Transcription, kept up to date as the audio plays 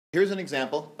Here's an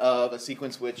example of a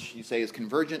sequence which you say is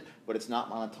convergent, but it's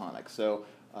not monotonic. So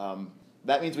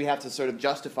that means we have to sort of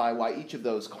justify why each of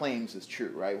those claims is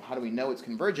true, right? How do we know it's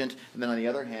convergent? And then on the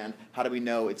other hand, how do we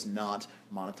know it's not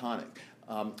monotonic?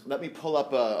 Let me pull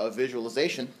up a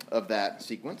visualization of that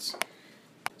sequence.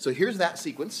 So here's that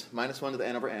sequence, minus 1 to the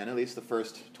n over n, at least the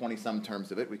first 20-some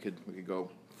terms of it. We could go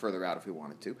further out if we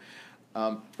wanted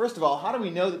to. First of all, how do we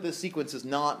know that this sequence is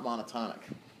not monotonic?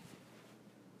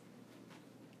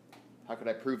 How could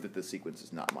I prove that this sequence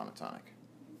is not monotonic?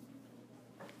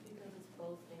 Because it's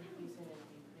both increasing and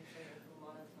decreasing, and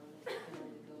monotonic can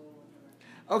only go in one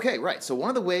direction. Okay, right. So one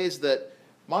of the ways that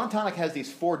monotonic has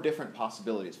these 4 different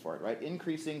possibilities for it, right?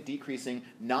 Increasing, decreasing,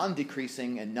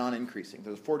 non-decreasing, and non-increasing.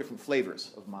 There's 4 different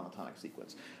flavors of monotonic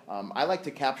sequence. I like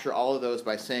to capture all of those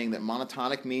by saying that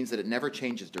monotonic means that it never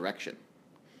changes direction,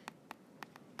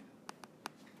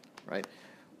 right?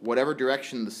 Whatever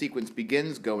direction the sequence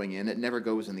begins going in, it never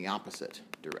goes in the opposite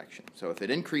direction. So if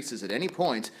it increases at any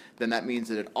point, then that means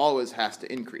that it always has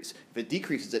to increase. If it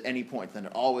decreases at any point, then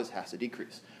it always has to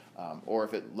decrease. Or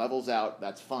if it levels out,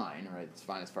 that's fine, right? It's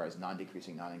fine as far as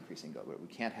non-decreasing, non-increasing go, but we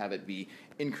can't have it be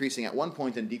increasing at one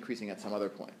point and decreasing at some other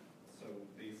point. So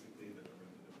basically the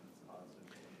derivative is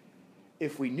positive.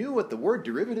 If we knew what the word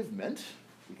derivative meant,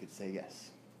 we could say yes.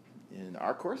 In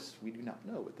our course, we do not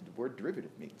know what the word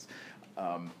derivative means.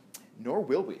 Nor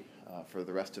will we for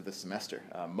the rest of this semester.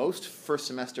 Most first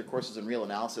semester courses in real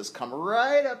analysis come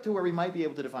right up to where we might be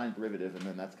able to define derivative, and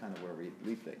then that's kind of where we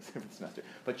leave things every semester.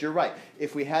 But you're right.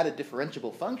 If we had a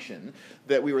differentiable function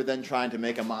that we were then trying to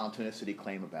make a monotonicity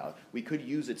claim about, we could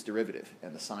use its derivative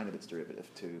and the sign of its derivative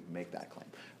to make that claim.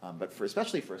 But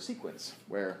especially for a sequence,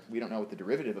 where we don't know what the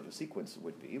derivative of a sequence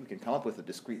would be, we can come up with a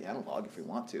discrete analog if we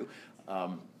want to.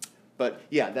 But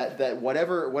yeah, that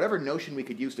whatever notion we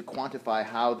could use to quantify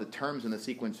how the terms in the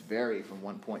sequence vary from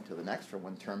one point to the next, from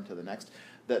one term to the next,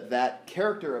 that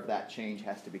character of that change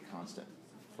has to be constant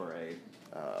for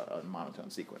a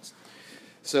monotone sequence.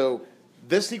 So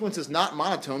this sequence is not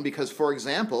monotone because, for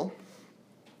example,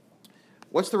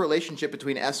 what's the relationship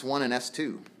between S1 and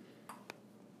S2?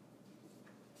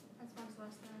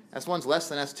 S1's less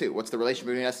than S2. What's the relation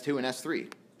between S2 and S3? S2 is greater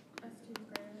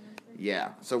than S3. Yeah,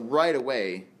 so right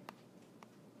away,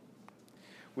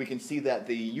 we can see that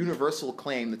the universal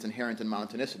claim that's inherent in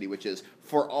monotonicity, which is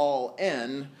for all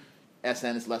n,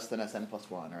 Sn is less than Sn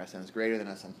plus 1, or Sn is greater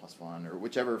than Sn plus 1, or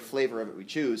whichever flavor of it we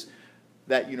choose,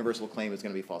 that universal claim is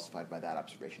going to be falsified by that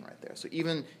observation right there. So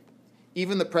even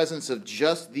the presence of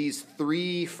just these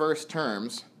 3 first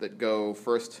terms that go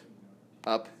first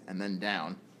up and then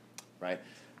down, right,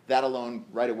 that alone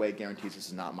right away guarantees this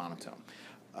is not monotone.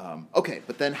 Okay,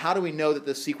 but then how do we know that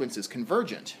this sequence is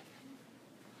convergent?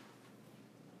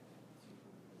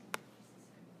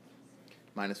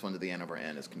 Minus 1 to the n over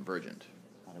n is convergent.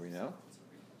 How do we know?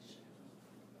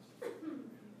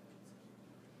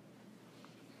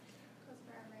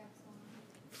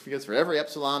 Because for every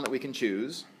epsilon that we can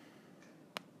choose,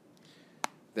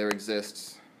 there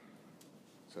exists,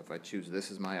 so if I choose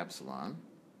this as my epsilon,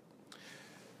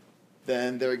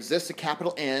 then there exists a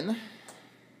capital N,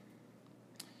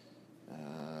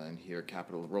 and here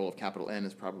role of capital N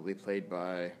is probably played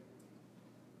by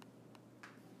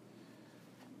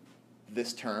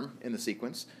this term in the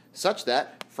sequence, such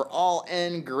that for all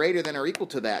n greater than or equal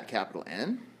to that capital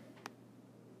N,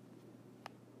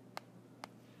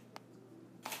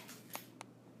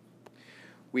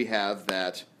 we have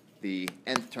that the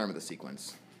nth term of the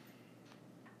sequence.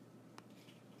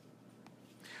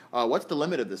 What's the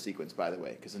limit of the sequence, by the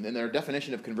way? Because in their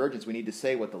definition of convergence, we need to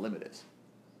say what the limit is.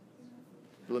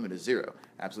 The limit is 0.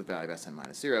 Absolute value of Sn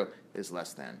minus 0 is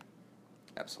less than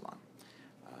epsilon.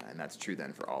 And that's true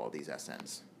then for all of these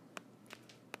SNs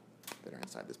that are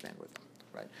inside this bandwidth,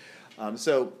 right?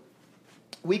 So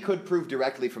we could prove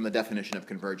directly from the definition of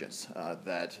convergence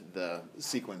that the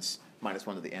sequence minus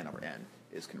 1 to the n over n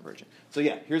is convergent. So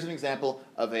yeah, here's an example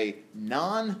of a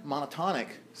non-monotonic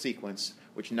sequence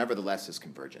which nevertheless is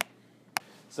convergent.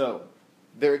 So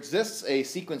there exists a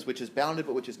sequence which is bounded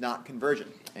but which is not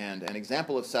convergent. And an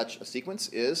example of such a sequence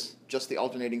is just the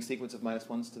alternating sequence of minus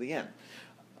 1s to the n.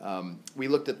 We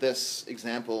looked at this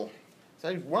example.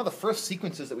 It's one of the first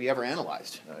sequences that we ever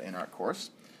analyzed in our course.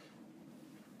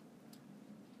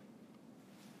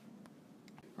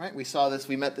 Right? We saw this.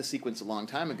 We met this sequence a long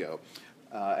time ago,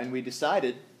 and we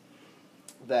decided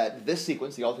that this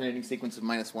sequence, the alternating sequence of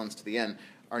minus 1s to the n,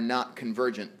 are not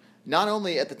convergent. Not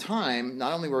only at the time,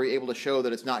 not only were we able to show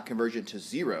that it's not convergent to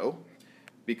 0,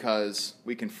 because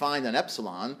we can find an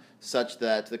epsilon such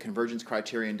that the convergence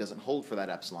criterion doesn't hold for that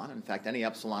epsilon. In fact, any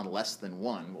epsilon less than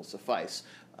 1 will suffice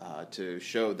to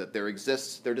show that there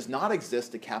does not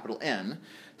exist a capital N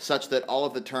such that all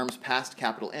of the terms past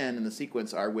capital N in the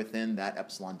sequence are within that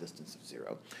epsilon distance of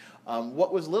 0.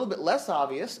 What was a little bit less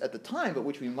obvious at the time, but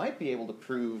which we might be able to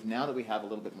prove now that we have a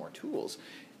little bit more tools,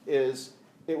 is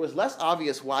it was less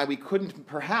obvious why we couldn't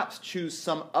perhaps choose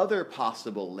some other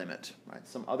possible limit, right?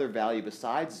 Some other value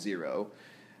besides 0,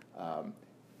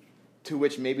 to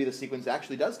which maybe the sequence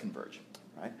actually does converge,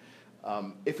 right?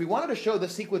 If we wanted to show the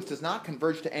sequence does not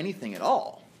converge to anything at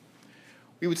all,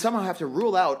 we would somehow have to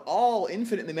rule out all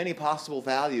infinitely many possible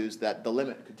values that the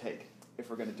limit could take if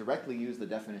we're going to directly use the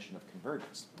definition of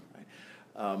convergence.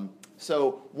 Right?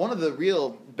 So one of the real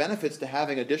benefits to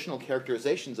having additional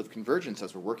characterizations of convergence,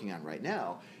 as we're working on right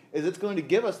now, is it's going to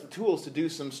give us the tools to do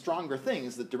some stronger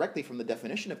things that directly from the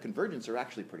definition of convergence are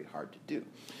actually pretty hard to do.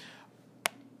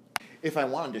 If I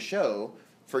wanted to show,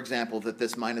 for example, that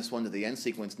this minus 1 to the n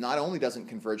sequence not only doesn't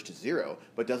converge to 0,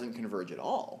 but doesn't converge at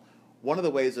all, one of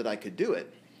the ways that I could do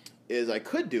it is I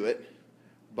could do it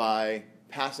by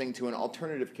passing to an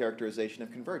alternative characterization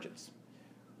of convergence.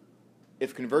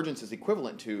 If convergence is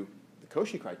equivalent to the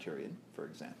Cauchy criterion, for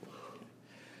example,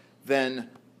 then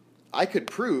I could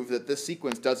prove that this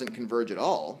sequence doesn't converge at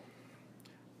all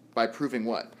by proving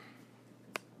what?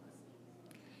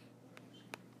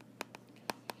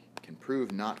 Can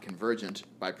prove not convergent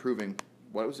by proving,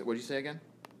 what was it? What did you say again?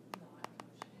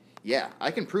 Yeah, I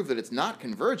can prove that it's not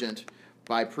convergent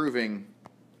by proving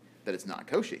that it's not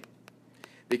Cauchy.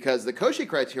 Because the Cauchy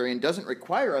criterion doesn't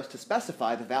require us to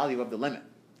specify the value of the limit,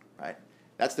 right?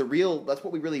 That's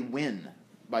what we really win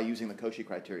by using the Cauchy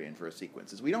criterion for a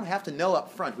sequence, is we don't have to know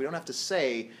up front, we don't have to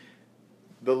say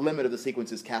the limit of the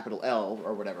sequence is capital L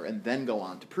or whatever, and then go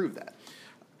on to prove that.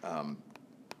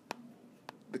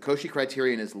 The Cauchy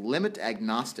criterion is limit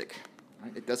agnostic.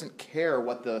 Right? It doesn't care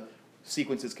what the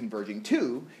sequence is converging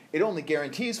to. It only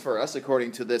guarantees for us,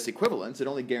 according to this equivalence, it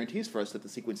only guarantees for us that the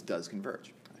sequence does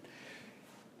converge. Right?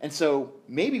 And so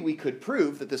maybe we could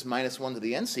prove that this minus 1 to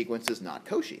the n sequence is not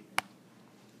Cauchy.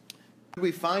 Could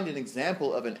we find an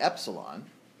example of an epsilon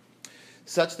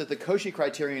such that the Cauchy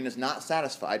criterion is not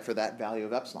satisfied for that value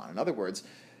of epsilon? In other words,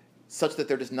 such that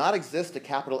there does not exist a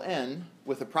capital N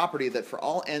with a property that for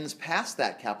all n's past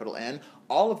that capital N,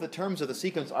 all of the terms of the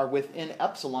sequence are within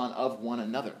epsilon of one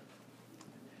another.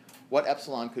 What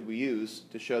epsilon could we use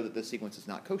to show that this sequence is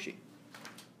not Cauchy?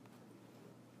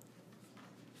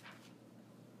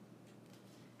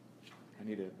 I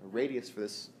need a radius for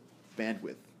this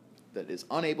bandwidth that is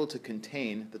unable to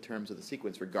contain the terms of the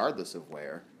sequence regardless of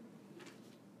where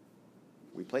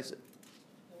we place it.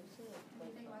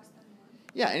 Anything less than 1.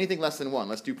 Yeah, anything less than 1.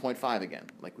 Let's do 0.5 again,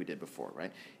 like we did before,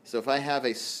 right? So if I have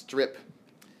a strip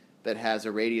that has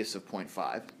a radius of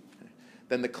 0.5,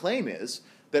 then the claim is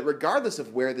that regardless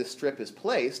of where this strip is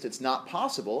placed, it's not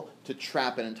possible to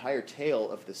trap an entire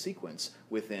tail of the sequence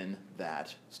within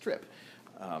that strip.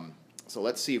 So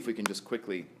let's see if we can just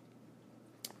quickly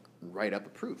write up a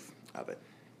proof of it.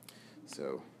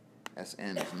 So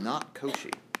Sn is not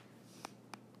Cauchy.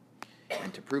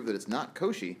 And to prove that it's not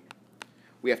Cauchy,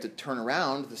 we have to turn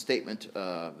around the statement,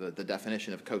 the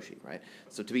definition of Cauchy, right?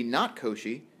 So to be not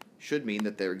Cauchy should mean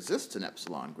that there exists an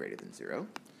epsilon greater than 0,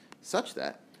 such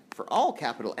that for all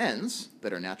capital N's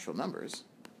that are natural numbers,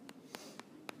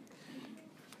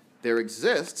 there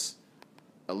exists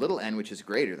a little n which is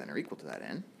greater than or equal to that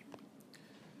n,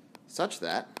 such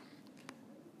that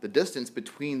the distance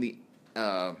between the,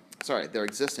 there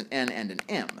exists an n and an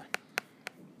m.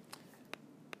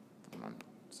 I'm on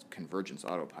convergence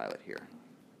autopilot here.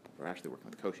 We're actually working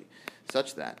with Cauchy.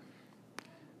 Such that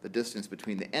the distance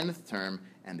between the nth term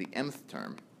and the mth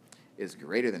term is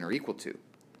greater than or equal to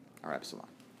our epsilon.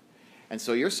 And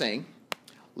so you're saying,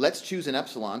 let's choose an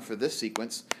epsilon for this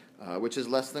sequence, which is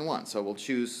less than 1. So we'll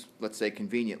choose, let's say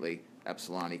conveniently,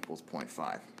 epsilon equals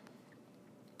 0.5.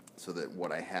 So that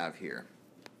what I have here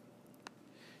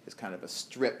is kind of a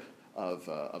strip of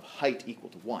height equal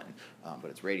to 1, but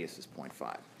its radius is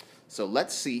 0.5. So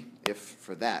let's see if,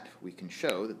 for that, we can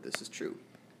show that this is true.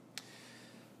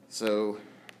 So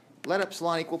let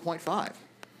epsilon equal 0.5.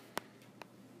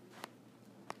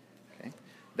 Okay.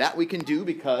 That we can do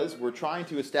because we're trying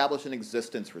to establish an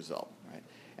existence result. Right?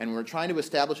 And when we're trying to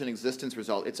establish an existence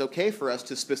result, it's okay for us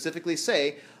to specifically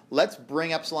say, let's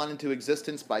bring epsilon into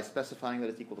existence by specifying that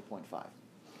it's equal to 0.5.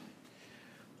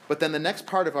 But then the next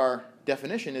part of our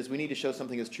definition is we need to show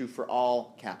something is true for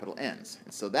all capital N's.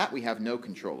 And so that we have no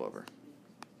control over.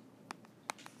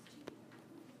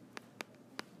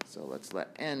 So let's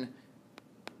let n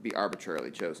be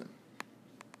arbitrarily chosen.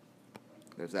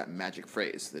 There's that magic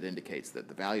phrase that indicates that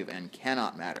the value of n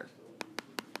cannot matter.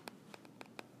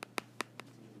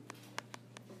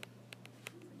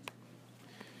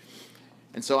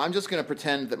 And so I'm just going to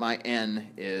pretend that my n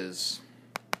is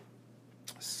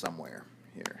somewhere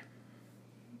here.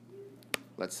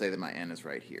 Let's say that my n is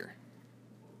right here.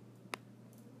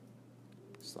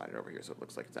 Slide it over here so it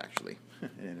looks like it's actually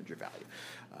an integer value.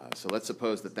 So let's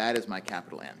suppose that that is my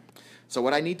capital N. So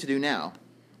what I need to do now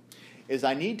is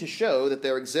I need to show that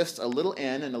there exists a little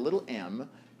n and a little m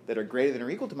that are greater than or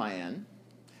equal to my n,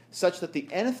 such that the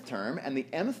nth term and the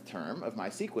mth term of my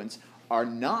sequence are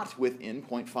not within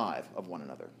 0.5 of one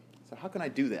another. So how can I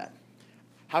do that?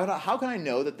 How can I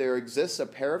know that there exists a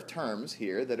pair of terms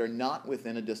here that are not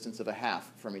within a distance of a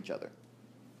half from each other?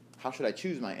 How should I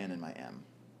choose my n and my m?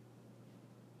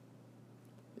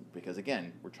 Because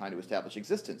again, we're trying to establish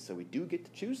existence, so we do get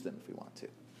to choose them if we want to.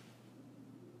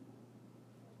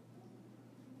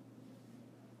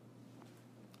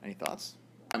 Any thoughts?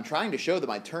 I'm trying to show that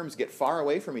my terms get far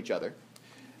away from each other.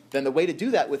 Then the way to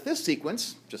do that with this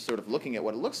sequence, just sort of looking at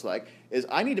what it looks like, is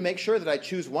I need to make sure that I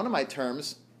choose one of my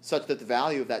terms such that the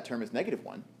value of that term is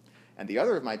 -1, and the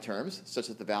other of my terms such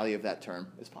that the value of that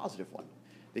term is +1.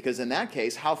 Because in that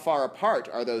case, how far apart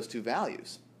are those two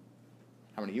values?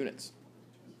 How many units?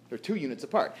 They're 2 units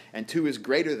apart, and 2 is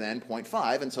greater than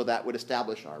 0.5, and so that would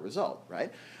establish our result,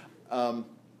 right?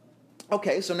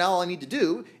 Okay, so now all I need to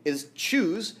do is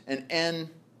choose an n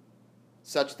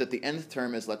such that the nth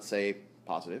term is, let's say,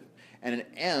 positive, and an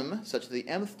m such that the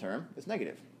mth term is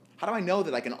negative. How do I know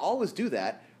that I can always do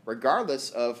that regardless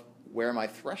of where my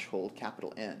threshold,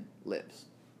 capital N, lives?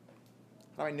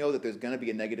 How do I know that there's going to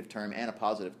be a negative term and a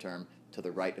positive term to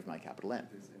the right of my capital N?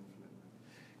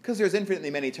 Because there's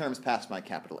infinitely many terms past my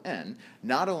capital N.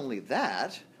 Not only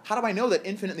that, how do I know that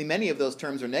infinitely many of those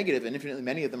terms are negative and infinitely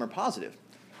many of them are positive?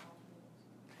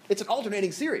 It's an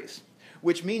alternating series,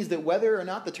 which means that whether or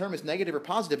not the term is negative or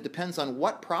positive depends on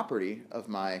what property of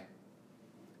my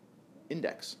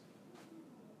index.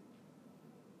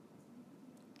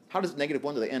 How does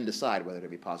 -1 to the n decide whether to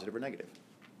be positive or negative?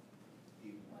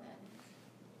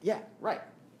 Yeah, right.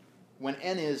 When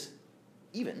n is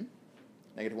even,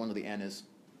 -1 to the n is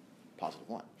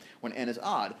 +1. When n is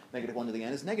odd, -1 to the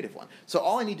n is -1. So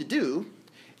all I need to do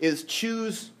is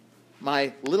choose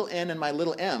my little n and my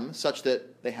little m such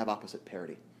that they have opposite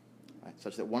parity, right?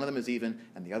 Such that one of them is even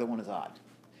and the other one is odd.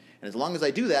 And as long as I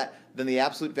do that, then the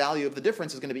absolute value of the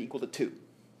difference is going to be equal to 2,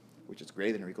 which is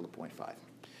greater than or equal to 0.5.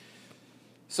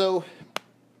 So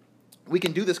we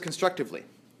can do this constructively.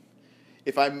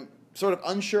 If I'm sort of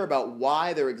unsure about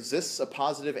why there exists a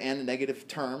positive and a negative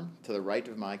term to the right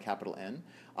of my capital N,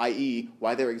 i.e.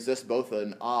 why there exists both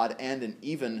an odd and an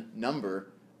even number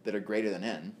that are greater than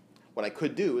n, what I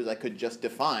could do is I could just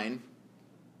define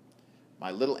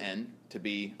my little n to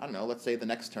be, I don't know, let's say the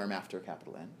next term after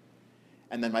capital N,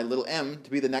 and then my little m to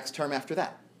be the next term after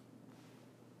that.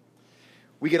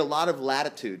 We get a lot of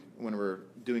latitude when we're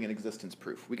doing an existence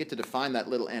proof. We get to define that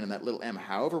little n and that little m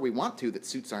however we want to that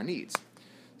suits our needs.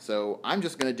 So I'm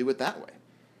just going to do it that way.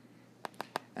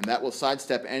 And that will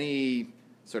sidestep any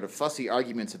sort of fussy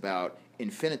arguments about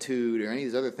infinitude or any of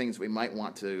these other things we might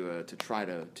want to try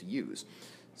to use.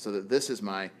 So that this is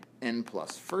my n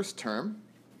plus first term,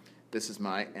 this is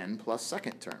my n plus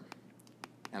second term.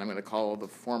 And I'm going to call the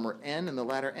former n and the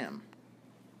latter m.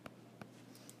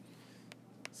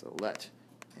 So let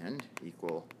n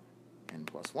equal n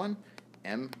plus 1,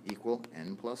 m equal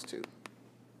n plus 2.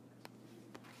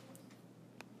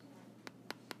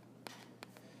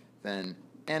 Then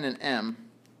n and m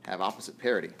have opposite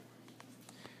parity,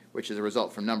 which is a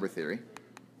result from number theory.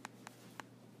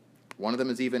 One of them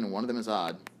is even and one of them is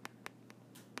odd,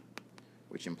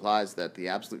 which implies that the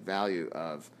absolute value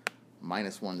of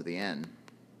 -1 to the n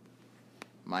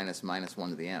minus -1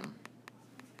 to the m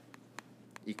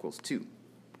equals 2,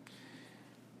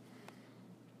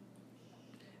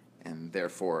 and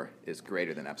therefore is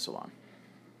greater than epsilon,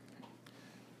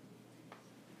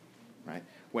 right?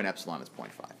 When epsilon is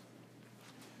 0.5.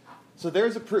 So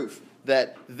there's a proof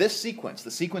that this sequence,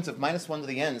 the sequence of -1 to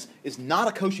the n's, is not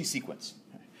a Cauchy sequence.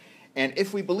 And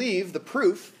if we believe the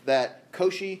proof that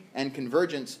Cauchy and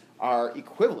convergence are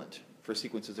equivalent for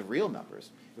sequences of real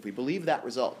numbers, if we believe that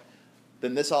result,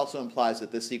 then this also implies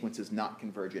that this sequence is not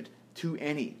convergent to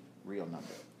any real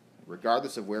number.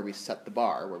 Regardless of where we set the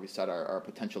bar, where we set our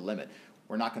potential limit,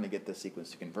 we're not going to get this sequence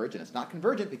to converge. And it's not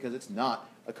convergent because it's not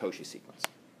a Cauchy sequence.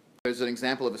 There's an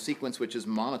example of a sequence which is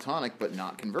monotonic but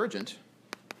not convergent.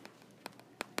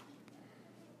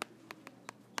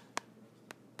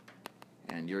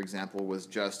 And your example was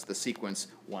just the sequence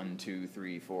 1, 2,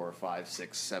 3, 4, 5,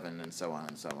 6, 7, and so on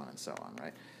and so on and so on,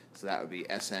 right? So that would be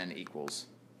Sn equals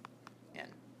n.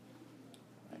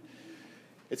 Right.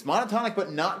 It's monotonic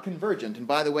but not convergent. And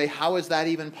by the way, how is that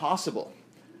even possible?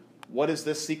 What is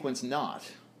this sequence not?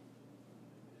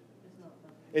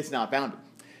 It's not bounded.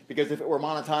 Because if it were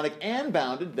monotonic and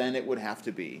bounded, then it would have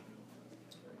to be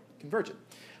convergent.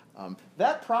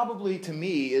 That probably, to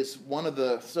me, is one of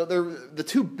the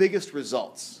two biggest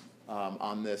results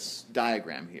on this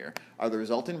diagram here are the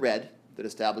result in red that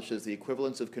establishes the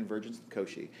equivalence of convergence with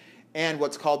Cauchy, and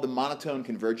what's called the monotone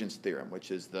convergence theorem,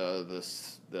 which is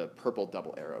the purple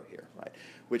double arrow here, right?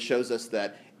 Which shows us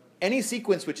that any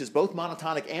sequence which is both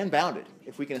monotonic and bounded,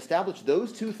 if we can establish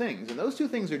those two things, and those two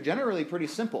things are generally pretty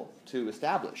simple to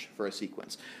establish for a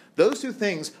sequence, those two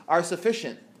things are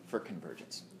sufficient for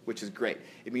convergence, which is great.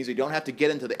 It means we don't have to get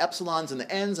into the epsilons and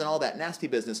the n's and all that nasty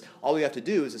business. All we have to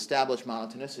do is establish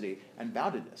monotonicity and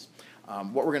boundedness.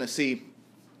 What we're going to see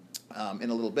in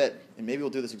a little bit, and maybe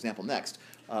we'll do this example next,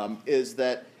 is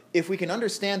that if we can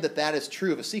understand that that is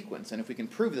true of a sequence, and if we can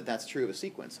prove that that's true of a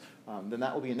sequence, then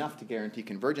that will be enough to guarantee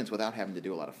convergence without having to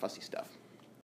do a lot of fussy stuff.